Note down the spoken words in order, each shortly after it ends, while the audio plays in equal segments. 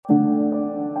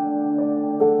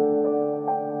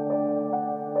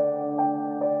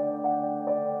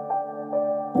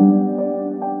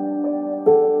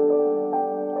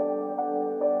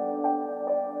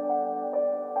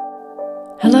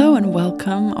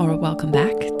welcome or welcome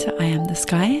back to I Am the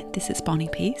Sky. This is Bonnie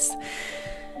Peace.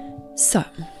 So,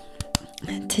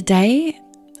 today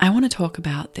I want to talk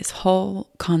about this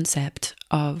whole concept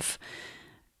of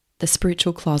the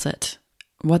spiritual closet,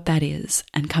 what that is,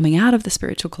 and coming out of the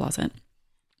spiritual closet,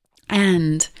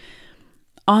 and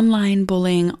online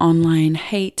bullying, online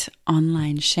hate,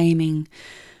 online shaming,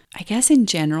 I guess in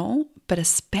general, but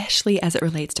especially as it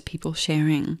relates to people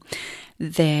sharing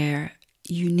their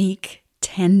unique,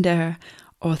 tender,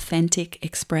 authentic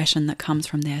expression that comes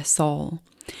from their soul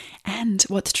and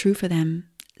what's true for them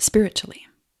spiritually.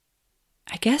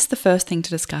 I guess the first thing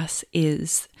to discuss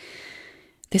is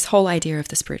this whole idea of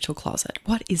the spiritual closet.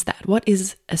 What is that? What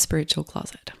is a spiritual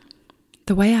closet?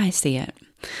 The way I see it,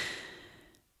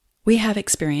 we have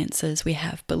experiences, we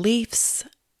have beliefs,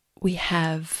 we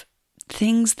have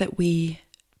things that we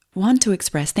want to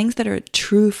express, things that are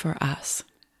true for us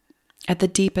at the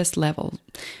deepest level,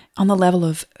 on the level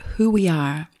of who we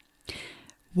are,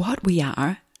 what we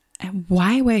are, and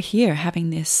why we're here having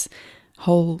this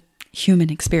whole human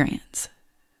experience.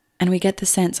 And we get the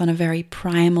sense on a very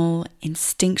primal,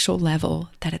 instinctual level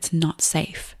that it's not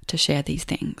safe to share these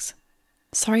things.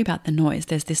 Sorry about the noise.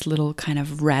 There's this little kind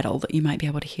of rattle that you might be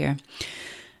able to hear.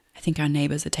 I think our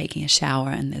neighbors are taking a shower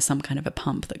and there's some kind of a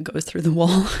pump that goes through the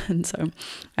wall, and so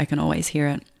I can always hear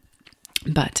it.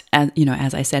 But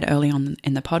as I said early on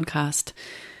in the podcast,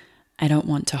 I don't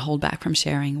want to hold back from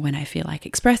sharing when I feel like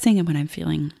expressing and when I'm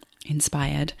feeling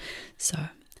inspired. So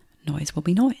noise will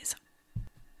be noise.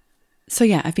 So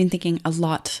yeah, I've been thinking a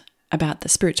lot about the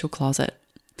spiritual closet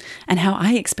and how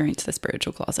I experience the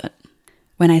spiritual closet.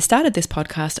 When I started this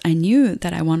podcast, I knew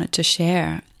that I wanted to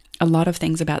share a lot of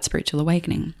things about spiritual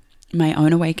awakening, my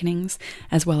own awakenings,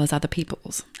 as well as other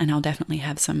people's. And I'll definitely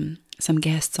have some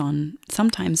guests on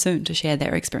sometime soon to share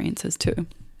their experiences too.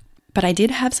 But I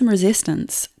did have some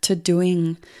resistance to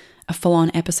doing a full-on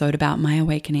episode about my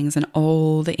awakenings and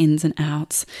all the ins and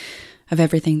outs of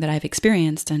everything that I've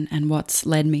experienced and what's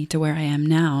led me to where I am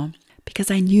now, because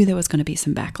I knew there was going to be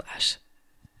some backlash.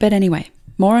 But anyway,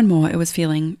 more and more it was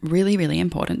feeling really, really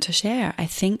important to share. I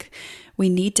think we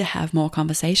need to have more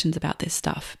conversations about this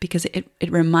stuff because it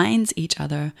reminds each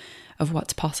other of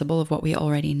what's possible, of what we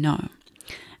already know.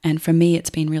 And for me, it's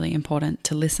been really important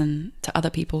to listen to other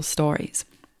people's stories.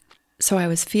 So I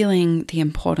was feeling the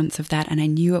importance of that, and I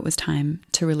knew it was time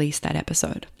to release that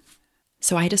episode.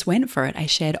 So I just went for it. I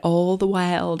shared all the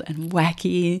wild and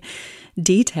wacky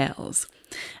details.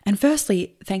 And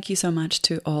firstly, thank you so much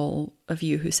to all of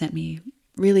you who sent me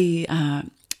really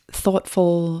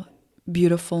thoughtful,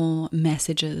 beautiful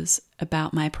messages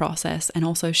about my process and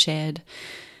also shared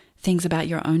things about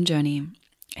your own journey.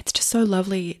 It's just so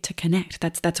lovely to connect.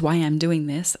 That's why I'm doing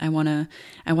this. I want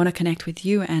to connect with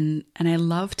you, and I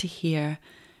love to hear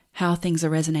how things are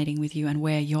resonating with you and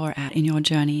where you're at in your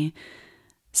journey.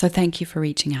 So thank you for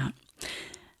reaching out.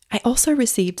 I also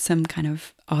received some kind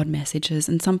of odd messages,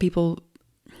 and some people,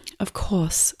 of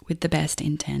course, with the best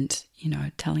intent,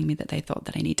 telling me that they thought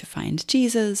that I need to find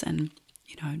Jesus and,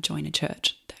 join a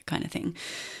church, that kind of thing.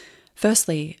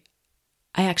 Firstly,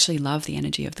 I actually love the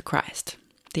energy of the Christ,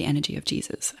 the energy of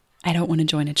Jesus. I don't want to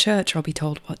join a church or be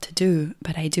told what to do,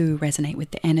 but I do resonate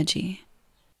with the energy.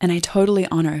 And I totally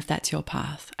honor if that's your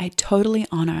path. I totally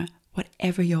honor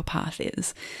whatever your path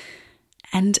is.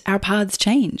 And our paths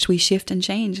change. We shift and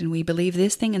change, and we believe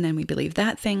this thing and then we believe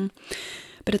that thing.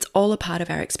 But it's all a part of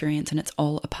our experience, and it's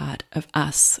all a part of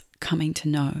us coming to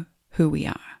know who we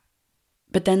are.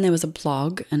 But then there was a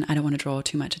blog, and I don't want to draw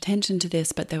too much attention to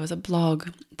this, but there was a blog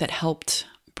that helped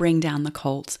bring down the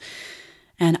cult.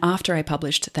 And after I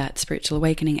published that Spiritual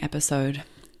Awakening episode,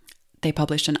 they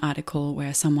published an article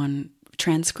where someone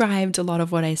transcribed a lot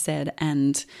of what I said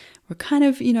and were kind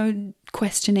of,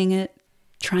 questioning it,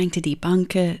 trying to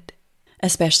debunk it,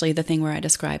 especially the thing where I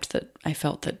described that I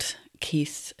felt that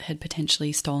Keith had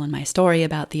potentially stolen my story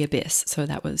about the abyss. So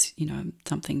that was,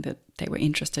 something that they were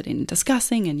interested in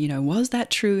discussing. And, was that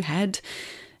true? Had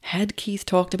Keith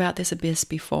talked about this abyss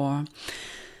before?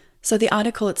 So the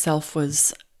article itself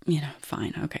was,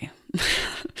 fine. Okay.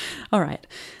 All right.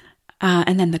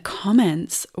 And then the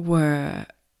comments were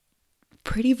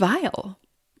pretty vile.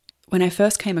 When I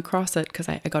first came across it, because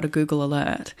I got a Google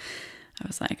alert, I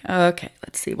was like, okay,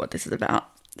 let's see what this is about.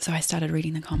 So I started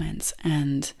reading the comments,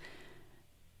 and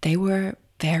they were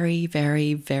very,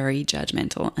 very, very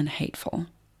judgmental and hateful.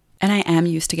 And I am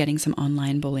used to getting some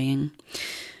online bullying.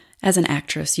 As an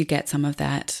actress, you get some of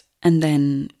that. And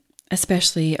then,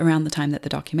 especially around the time that the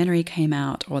documentary came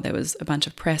out, or there was a bunch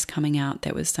of press coming out,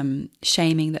 there was some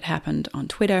shaming that happened on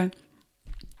Twitter.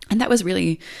 And that was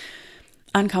really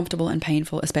uncomfortable and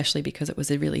painful, especially because it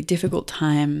was a really difficult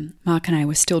time. Mark and I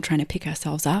were still trying to pick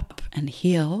ourselves up and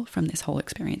heal from this whole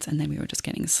experience. And then we were just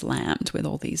getting slammed with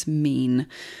all these mean,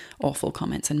 awful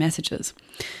comments and messages.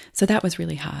 So that was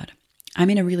really hard. I'm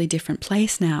in a really different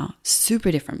place now,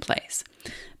 super different place.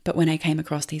 But when I came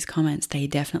across these comments, they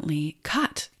definitely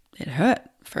cut. It hurt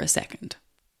for a second.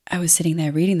 I was sitting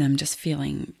there reading them, just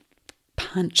feeling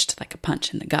punched like a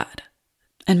punch in the gut.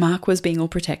 And Mark was being all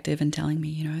protective and telling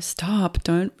me, stop,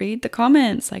 don't read the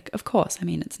comments. Like, of course, I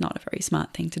mean, it's not a very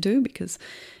smart thing to do because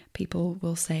people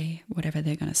will say whatever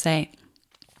they're going to say.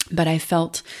 But I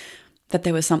felt that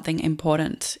there was something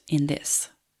important in this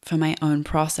for my own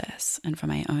process and for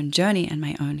my own journey and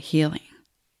my own healing.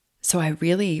 So I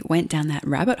really went down that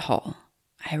rabbit hole.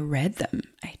 I read them.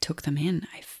 I took them in.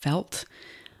 I felt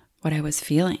what I was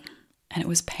feeling. And it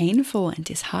was painful and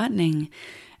disheartening.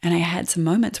 And I had some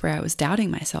moments where I was doubting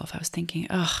myself. I was thinking,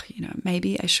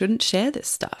 maybe I shouldn't share this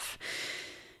stuff.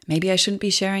 Maybe I shouldn't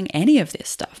be sharing any of this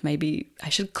stuff. Maybe I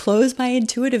should close my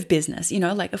intuitive business.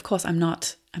 Of course, I'm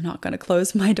not going to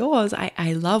close my doors.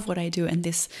 I love what I do. And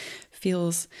this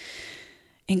feels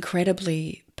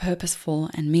incredibly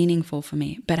purposeful and meaningful for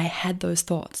me. But I had those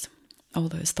thoughts, all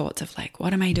those thoughts of like,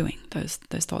 what am I doing? Those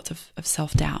thoughts of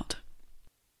self-doubt.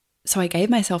 So I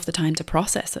gave myself the time to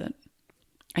process it.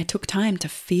 I took time to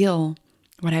feel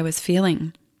what I was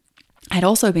feeling. I'd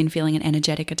also been feeling an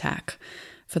energetic attack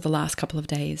for the last couple of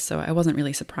days, so I wasn't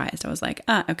really surprised. I was like,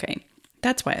 okay,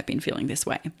 that's why I've been feeling this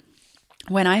way.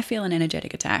 When I feel an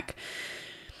energetic attack,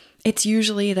 it's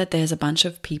usually that there's a bunch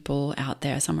of people out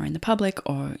there somewhere in the public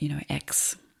or,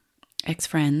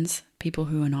 ex-friends, people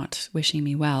who are not wishing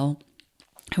me well,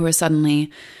 who are suddenly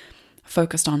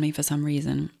focused on me for some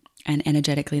reason. And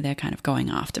energetically, they're kind of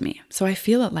going after me. So I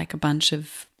feel it like a bunch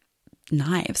of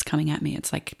knives coming at me.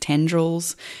 It's like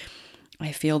tendrils.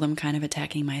 I feel them kind of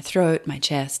attacking my throat, my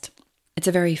chest. It's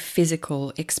a very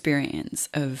physical experience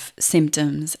of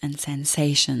symptoms and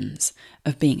sensations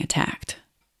of being attacked.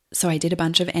 So I did a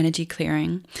bunch of energy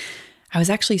clearing. I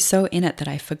was actually so in it that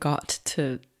I forgot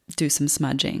to do some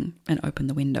smudging and open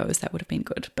the windows. That would have been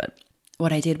good. But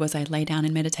what I did was I lay down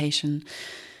in meditation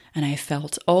and I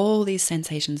felt all these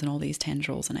sensations and all these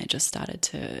tendrils, and I just started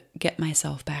to get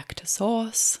myself back to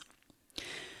source,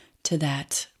 to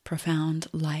that profound,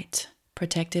 light,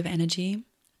 protective energy.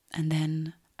 And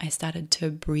then I started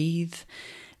to breathe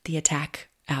the attack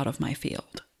out of my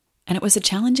field. And it was a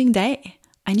challenging day.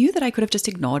 I knew that I could have just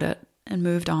ignored it and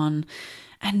moved on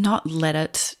and not let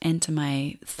it enter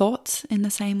my thoughts in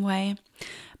the same way.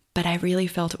 But I really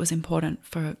felt it was important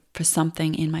for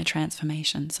something in my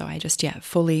transformation. So I just,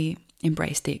 fully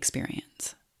embraced the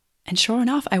experience. And sure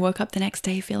enough, I woke up the next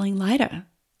day feeling lighter,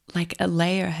 like a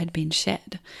layer had been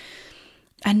shed.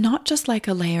 And not just like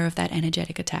a layer of that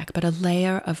energetic attack, but a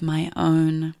layer of my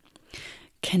own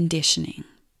conditioning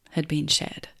had been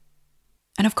shed.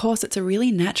 And of course, it's a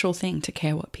really natural thing to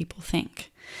care what people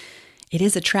think. It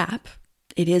is a trap.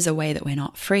 It is a way that we're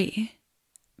not free.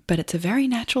 But it's a very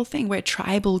natural thing. We're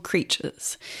tribal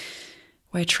creatures.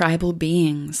 We're tribal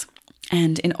beings.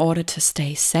 And in order to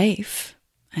stay safe,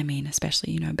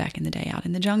 especially, back in the day out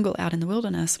in the jungle, out in the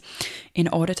wilderness, in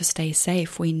order to stay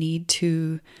safe, we need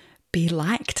to be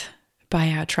liked by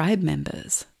our tribe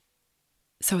members.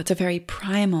 So it's a very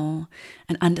primal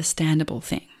and understandable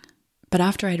thing. But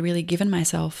after I'd really given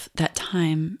myself that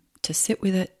time to sit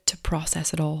with it, to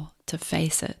process it all, to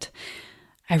face it,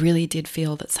 I really did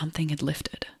feel that something had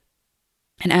lifted.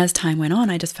 And as time went on,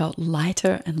 I just felt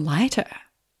lighter and lighter.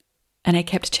 And I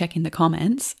kept checking the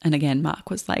comments. And again,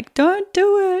 Mark was like, don't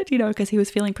do it, because he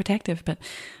was feeling protective. But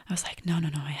I was like, no,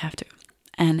 I have to.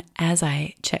 And as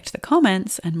I checked the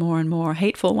comments and more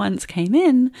hateful ones came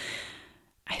in,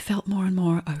 I felt more and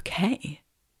more okay.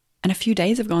 And a few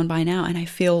days have gone by now and I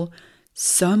feel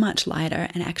so much lighter.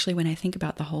 And actually, when I think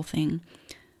about the whole thing,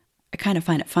 I kind of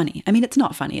find it funny. It's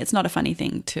not funny. It's not a funny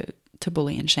thing to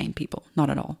bully and shame people. Not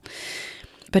at all.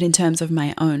 But in terms of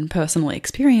my own personal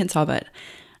experience of it,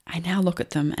 I now look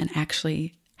at them and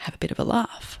actually have a bit of a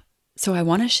laugh. So I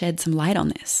want to shed some light on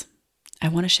this. I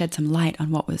want to shed some light on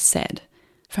what was said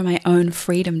for my own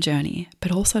freedom journey,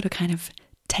 but also to kind of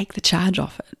take the charge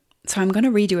off it. So I'm going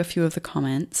to read you a few of the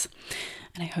comments,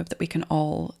 and I hope that we can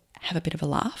all have a bit of a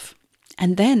laugh.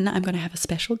 And then I'm going to have a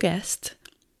special guest,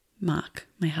 Mark,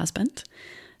 my husband,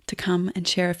 to come and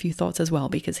share a few thoughts as well,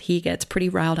 because he gets pretty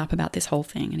riled up about this whole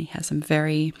thing and he has some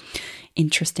very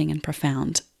interesting and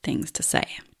profound things to say.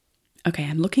 Okay,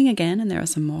 I'm looking again and there are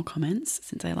some more comments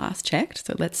since I last checked.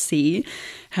 So let's see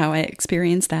how I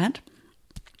experienced that.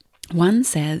 One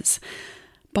says,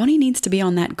 Bonnie needs to be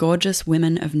on that gorgeous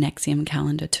Women of NXIVM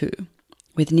calendar too.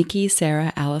 with Nikki,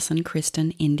 Sarah, Alison,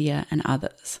 Kristen, India, and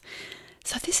others.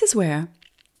 So this is where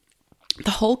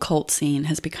the whole cult scene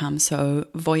has become so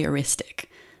voyeuristic.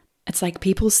 It's like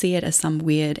people see it as some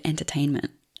weird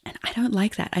entertainment. And I don't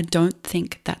like that. I don't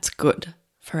think that's good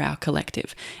for our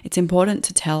collective. It's important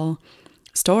to tell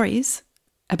stories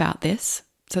about this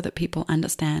so that people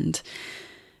understand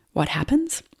what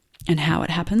happens and how it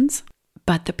happens.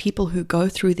 But the people who go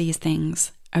through these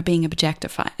things are being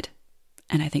objectified.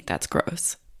 And I think that's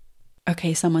gross.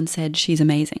 Okay, someone said she's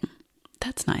amazing.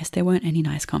 That's nice. There weren't any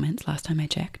nice comments last time I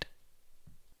checked.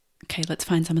 Okay, let's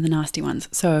find some of the nasty ones.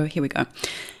 So here we go.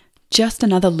 Just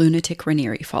another lunatic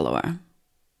Raniere follower.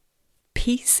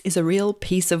 Peace is a real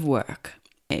piece of work.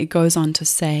 It goes on to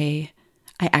say,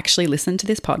 I actually listened to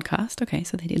this podcast. Okay,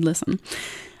 so they did listen.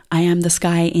 I am the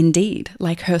sky indeed.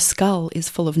 Like her skull is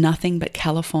full of nothing but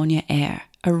California air.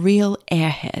 A real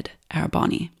airhead, our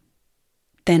Bonnie.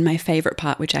 Then my favorite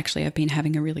part, which actually I've been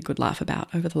having a really good laugh about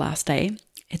over the last day,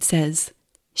 it says,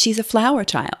 she's a flower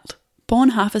child,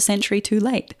 born half a century too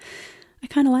late. I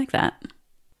kind of like that.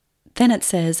 Then it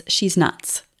says she's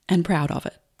nuts and proud of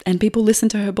it. And people listen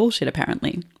to her bullshit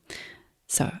apparently.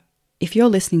 So if you're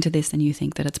listening to this and you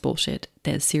think that it's bullshit,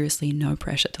 there's seriously no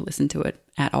pressure to listen to it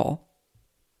at all.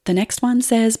 The next one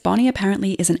says Bonnie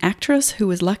apparently is an actress who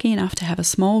was lucky enough to have a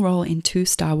small role in 2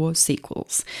 Star Wars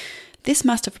sequels. This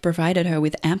must have provided her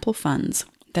with ample funds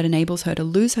that enables her to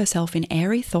lose herself in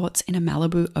airy thoughts in a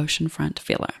Malibu oceanfront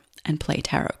villa and play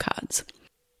tarot cards.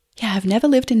 Yeah, I've never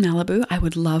lived in Malibu. I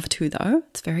would love to though.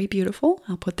 It's very beautiful.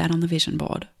 I'll put that on the vision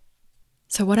board.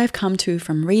 So what I've come to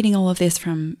from reading all of this,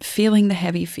 from feeling the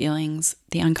heavy feelings,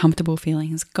 the uncomfortable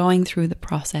feelings, going through the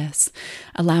process,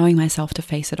 allowing myself to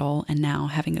face it all, and now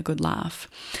having a good laugh,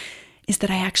 is that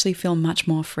I actually feel much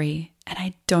more free and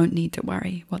I don't need to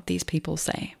worry what these people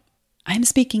say. I'm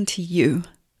speaking to you.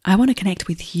 I want to connect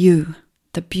with you,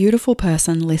 the beautiful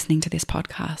person listening to this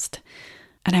podcast.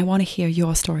 And I want to hear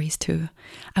your stories too.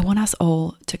 I want us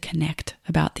all to connect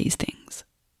about these things.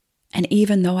 And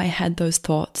even though I had those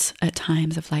thoughts at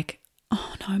times of like,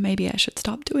 oh no, maybe I should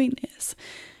stop doing this,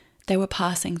 they were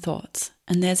passing thoughts.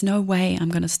 And there's no way I'm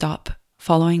going to stop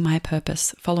following my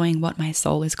purpose, following what my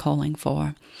soul is calling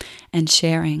for, and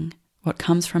sharing what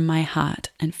comes from my heart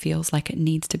and feels like it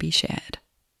needs to be shared.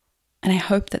 And I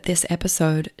hope that this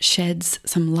episode sheds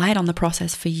some light on the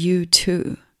process for you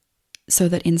too, so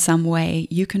that in some way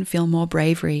you can feel more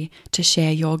bravery to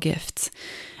share your gifts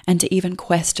and to even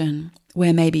question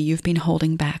where maybe you've been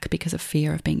holding back because of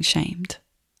fear of being shamed.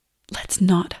 Let's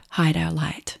not hide our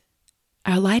light.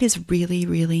 Our light is really,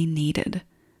 really needed,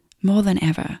 more than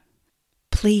ever.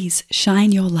 Please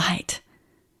shine your light.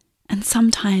 And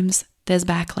sometimes there's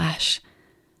backlash,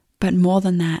 but more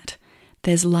than that,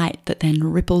 there's light that then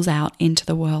ripples out into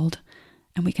the world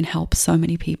and we can help so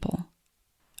many people.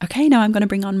 Okay, now I'm going to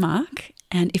bring on Mark.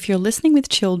 And if you're listening with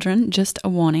children, just a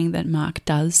warning that Mark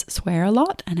does swear a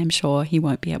lot and I'm sure he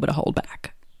won't be able to hold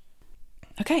back.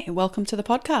 Okay, welcome to the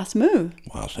podcast, Moo.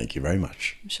 Well, thank you very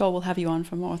much. I'm sure we'll have you on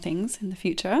for more things in the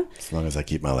future. As long as I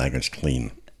keep my language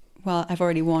clean. Well, I've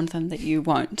already warned them that you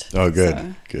won't. Oh,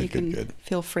 good. So Good.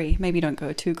 Feel free. Maybe don't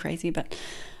go too crazy, but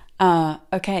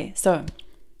okay, so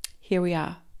here we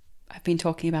are. I've been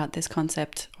talking about this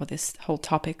concept or this whole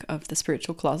topic of the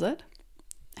spiritual closet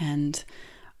and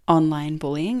online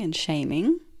bullying and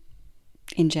shaming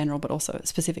in general, but also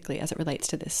specifically as it relates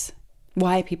to this,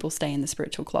 why people stay in the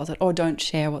spiritual closet or don't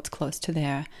share what's close to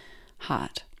their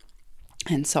heart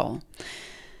and soul.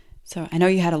 So I know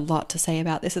you had a lot to say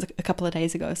about this a couple of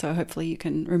days ago, so hopefully you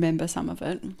can remember some of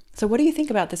it. So what do you think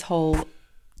about this whole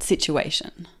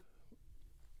situation?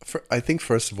 I think,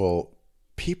 first of all,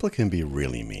 people can be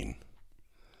really mean.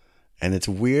 And it's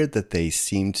weird that they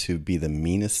seem to be the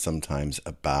meanest sometimes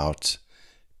about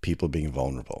people being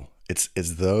vulnerable. It's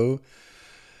as though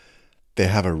they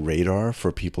have a radar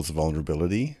for people's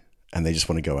vulnerability and they just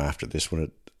want to go after it. They just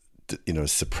want to,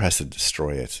 suppress it,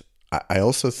 destroy it. I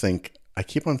also think, I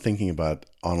keep on thinking about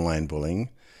online bullying.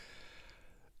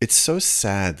 It's so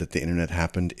sad that the internet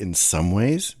happened in some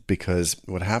ways, because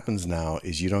what happens now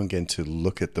is you don't get to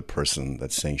look at the person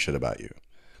that's saying shit about you.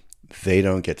 They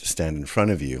don't get to stand in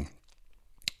front of you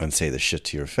and say the shit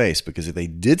to your face, because if they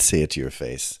did say it to your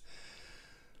face,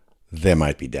 there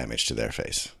might be damage to their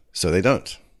face. So they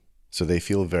don't. So they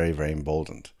feel very, very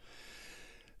emboldened.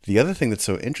 The other thing that's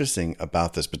so interesting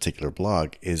about this particular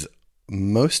blog is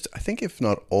most, I think if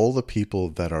not all, the people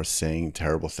that are saying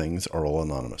terrible things are all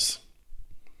anonymous.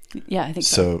 Yeah, I think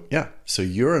so. So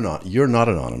you're not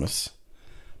anonymous,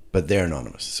 but they're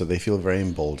anonymous. So they feel very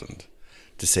emboldened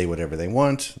to say whatever they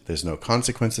want. There's no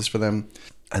consequences for them.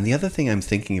 And the other thing I'm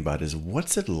thinking about is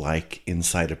what's it like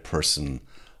inside a person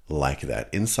like that,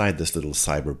 inside this little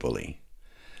cyberbully?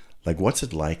 Like, what's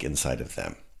it like inside of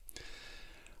them?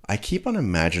 I keep on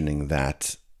imagining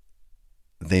that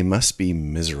they must be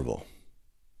miserable.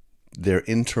 Their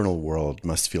internal world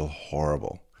must feel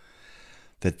horrible.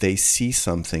 That they see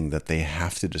something that they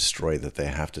have to destroy, that they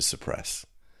have to suppress.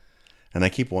 And I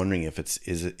keep wondering if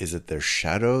is it their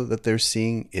shadow that they're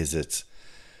seeing? Is it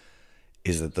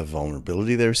the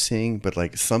vulnerability they're seeing? But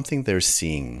like something they're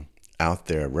seeing out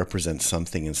there represents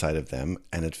something inside of them,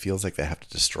 and it feels like they have to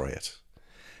destroy it.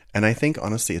 And I think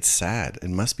honestly, it's sad. It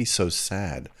must be so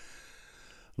sad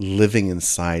living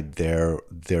inside their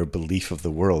belief of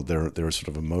the world, their sort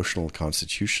of emotional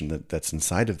constitution that's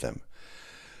inside of them.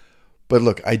 But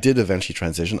look, I did eventually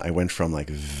transition. I went from like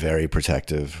very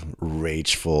protective,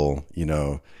 rageful,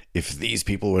 if these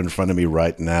people were in front of me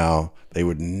right now, they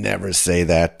would never say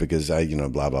that because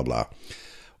blah, blah, blah.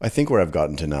 I think where I've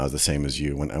gotten to now is the same as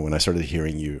you. When I started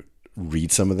hearing you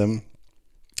read some of them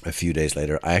a few days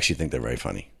later, I actually think they're very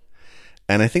funny.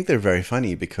 And I think they're very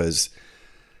funny because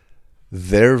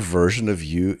their version of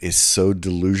you is so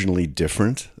delusionally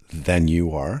different than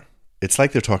you are. It's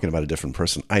like they're talking about a different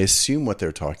person. I assume what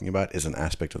they're talking about is an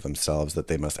aspect of themselves that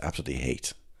they must absolutely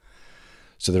hate.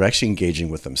 So they're actually engaging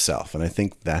with themselves. And I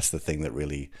think that's the thing that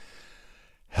really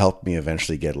helped me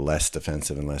eventually get less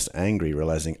defensive and less angry,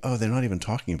 realizing, oh, they're not even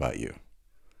talking about you.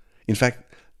 In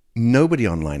fact, nobody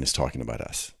online is talking about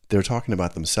us. They're talking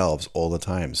about themselves all the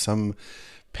time. Some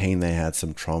pain they had,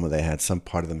 some trauma they had, some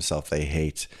part of themselves they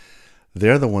hate.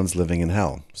 They're the ones living in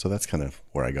hell. So that's kind of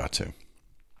where I got to.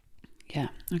 Yeah.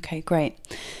 Okay, great.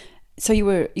 So you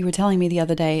were telling me the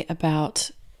other day about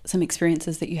some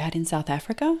experiences that you had in South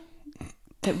Africa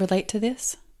that relate to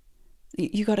this.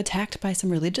 You got attacked by some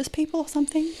religious people or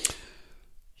something?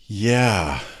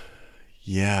 Yeah.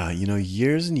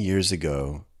 Years and years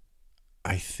ago,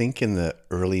 I think in the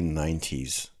early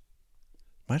 90s,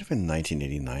 might have been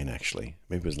 1989 actually,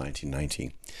 maybe it was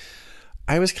 1990.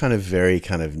 I was very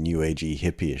new agey,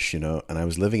 hippie-ish, and I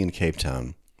was living in Cape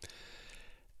Town.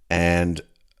 And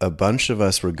a bunch of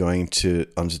us were going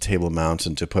onto Table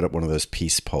Mountain to put up one of those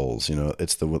peace poles.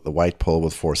 It's the white pole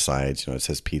with four sides. It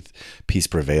says peace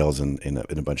prevails in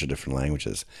a bunch of different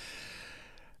languages.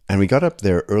 And we got up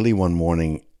there early one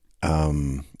morning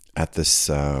at this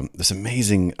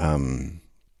amazing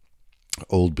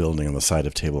old building on the side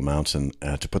of Table Mountain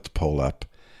to put the pole up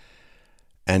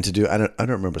and to do I don't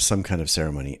remember, some kind of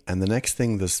ceremony. And the next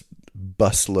thing, this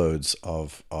busloads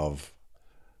of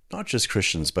not just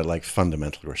Christians, but like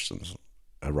fundamental Christians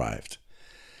arrived.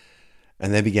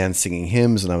 And they began singing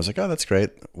hymns, and I was like, oh, that's great,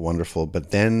 wonderful.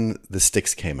 But then the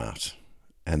sticks came out.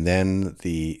 And then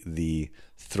the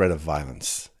threat of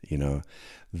violence,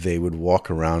 they would walk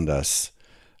around us.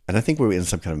 And I think we were in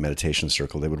some kind of meditation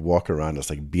circle. They would walk around us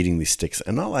like beating these sticks,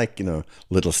 and not like,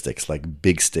 little sticks, like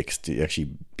big sticks to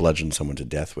actually bludgeon someone to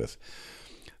death with.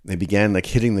 They began like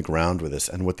hitting the ground with us.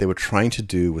 And what they were trying to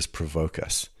do was provoke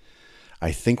us.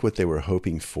 I think what they were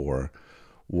hoping for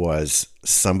was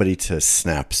somebody to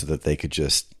snap so that they could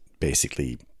just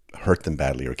basically hurt them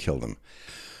badly or kill them.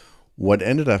 What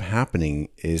ended up happening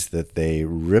is that they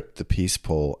ripped the peace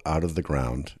pole out of the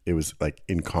ground. It was like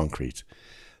in concrete.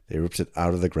 They ripped it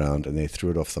out of the ground and they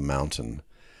threw it off the mountain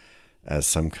as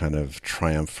some kind of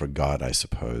triumph for God, I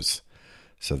suppose.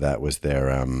 So that was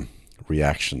their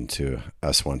reaction to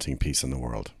us wanting peace in the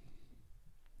world.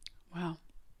 Wow.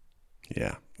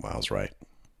 Yeah, Wow's right.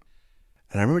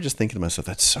 And I remember just thinking to myself,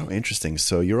 that's so interesting.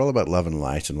 So you're all about love and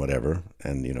light and whatever,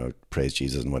 and, praise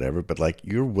Jesus and whatever, but like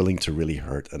you're willing to really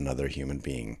hurt another human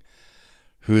being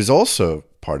who is also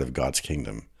part of God's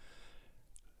kingdom.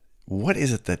 What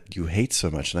is it that you hate so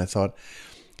much? And I thought,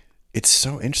 it's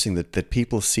so interesting that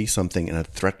people see something and it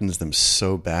threatens them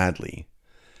so badly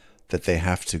that they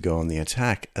have to go on the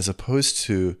attack, as opposed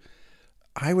to,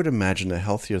 I would imagine a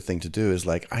healthier thing to do is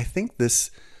like, I think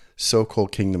this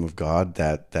so-called kingdom of God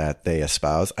that they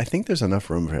espouse, I think there's enough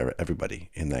room for everybody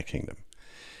in that kingdom.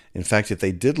 In fact, if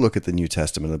they did look at the New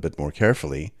Testament a bit more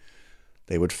carefully,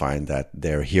 they would find that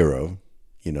their hero,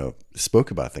 spoke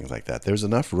about things like that. There's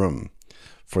enough room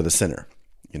for the sinner.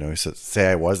 So say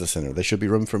I was the sinner, there should be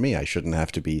room for me. I shouldn't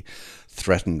have to be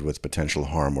threatened with potential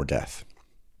harm or death.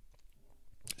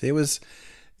 It was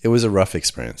a rough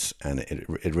experience, and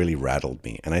it really rattled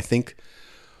me. And I think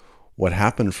what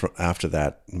happened after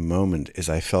that moment is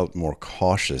I felt more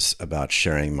cautious about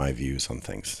sharing my views on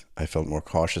things. I felt more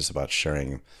cautious about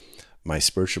sharing my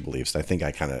spiritual beliefs. I think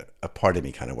a part of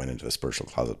me kind of went into the spiritual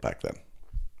closet back then.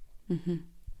 Mm-hmm.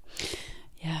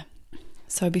 Yeah.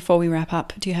 So before we wrap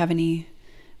up, do you have any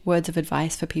words of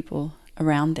advice for people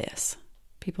around this?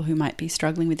 people who might be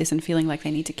struggling with this and feeling like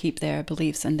they need to keep their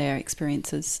beliefs and their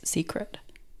experiences secret?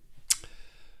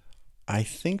 I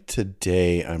think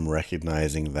today I'm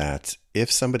recognizing that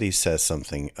if somebody says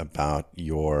something about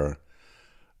your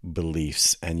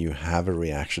beliefs and you have a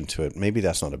reaction to it, maybe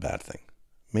that's not a bad thing.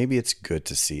 Maybe it's good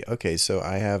to see, okay, so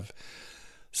I have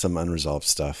some unresolved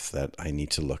stuff that I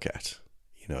need to look at.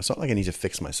 It's not like I need to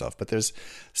fix myself, but there's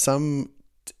some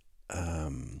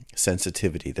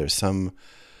sensitivity. There's some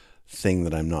thing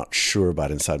that I'm not sure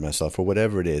about inside myself, or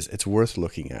whatever it is. It's worth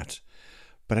looking at.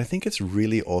 But I think it's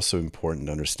really also important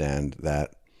to understand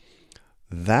that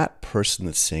that person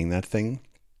that's saying that thing,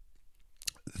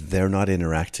 they're not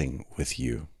interacting with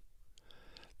you.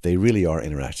 They really are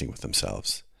interacting with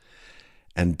themselves.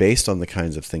 And based on the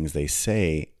kinds of things they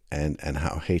say and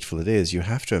how hateful it is, you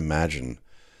have to imagine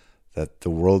that the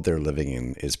world they're living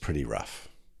in is pretty rough.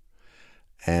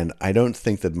 And I don't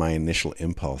think that my initial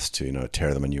impulse to,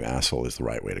 tear them a new asshole is the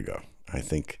right way to go. I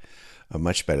think a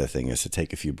much better thing is to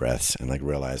take a few breaths and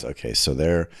realize, okay, so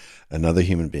they're another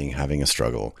human being having a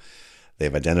struggle.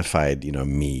 They've identified,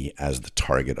 me as the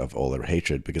target of all their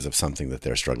hatred because of something that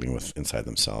they're struggling with inside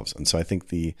themselves. And so I think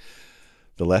the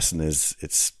lesson is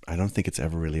I don't think it's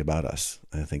ever really about us.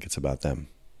 I think it's about them.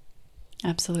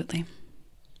 Absolutely.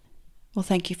 Well,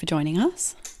 thank you for joining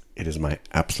us. It is my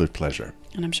absolute pleasure.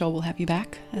 And I'm sure we'll have you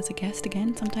back as a guest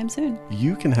again sometime soon.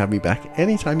 You can have me back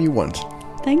anytime you want.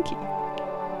 Thank you.